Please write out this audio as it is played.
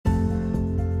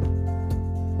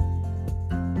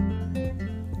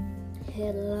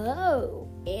Hello,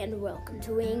 and welcome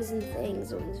to Wings and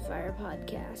Things, Wings of Fire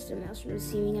podcast. I'm Mouse from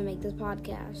Receiving. I make this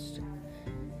podcast.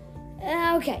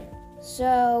 Okay,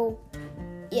 so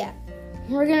yeah,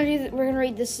 we're gonna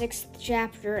read the 6th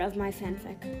chapter of my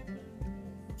fanfic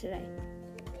today.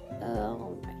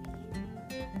 Alright.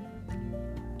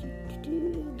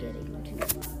 Getting to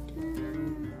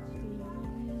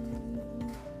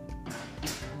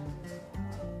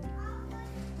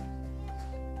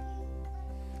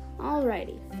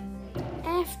Alrighty.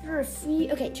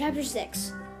 Chapter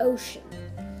 6, Ocean.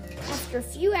 After a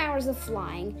few hours of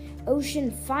flying,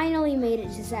 Ocean finally made it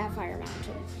to Sapphire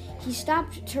Mountain. He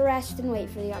stopped to rest and wait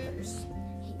for the others.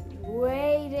 He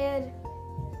waited,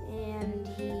 and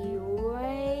he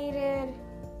waited,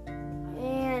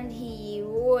 and he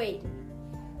waited.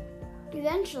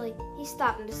 Eventually, he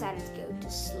stopped and decided to go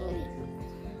to sleep.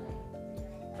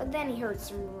 But then he heard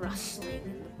some rustling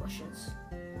in the bushes.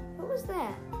 What was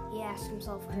that? He asked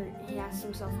himself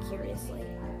curiously.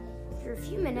 After a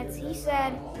few minutes, he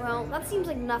said, well, that seems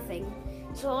like nothing,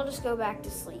 so I'll just go back to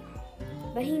sleep.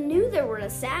 But he knew there were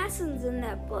assassins in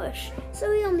that bush,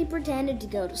 so he only pretended to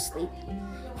go to sleep.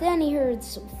 Then he heard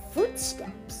some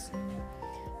footsteps.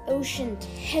 Ocean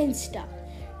tensed up,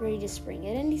 ready to spring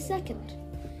at any second.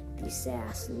 The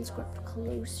assassins crept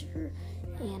closer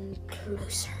and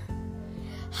closer.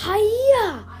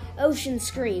 Hi-ya! Ocean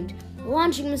screamed,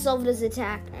 launching himself at his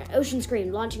attacker.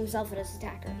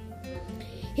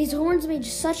 His horns made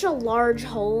such a large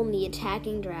hole in the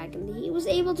attacking dragon that he was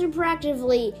able to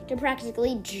practically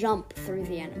jump through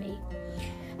the enemy.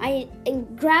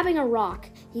 Grabbing a rock,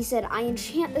 he said, I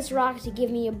enchant this rock to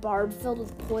give me a barb filled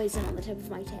with poison on the tip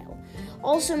of my tail.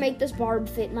 Also make this barb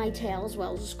fit my tail as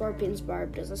well as a scorpion's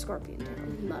barb does a scorpion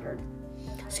tail, he muttered,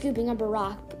 scooping up a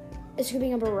rock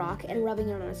and rubbing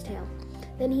it on his tail.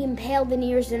 Then he impaled the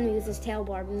nearest enemy with his tail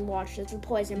barb and watched as the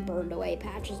poison burned away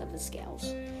patches of his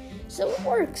scales. So it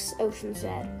works, Ocean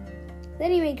said.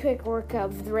 Then he made quick work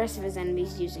of the rest of his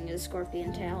enemies using his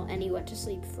scorpion tail, and he went to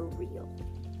sleep for real.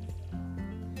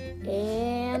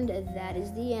 And that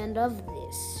is the end of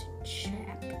this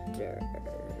chapter.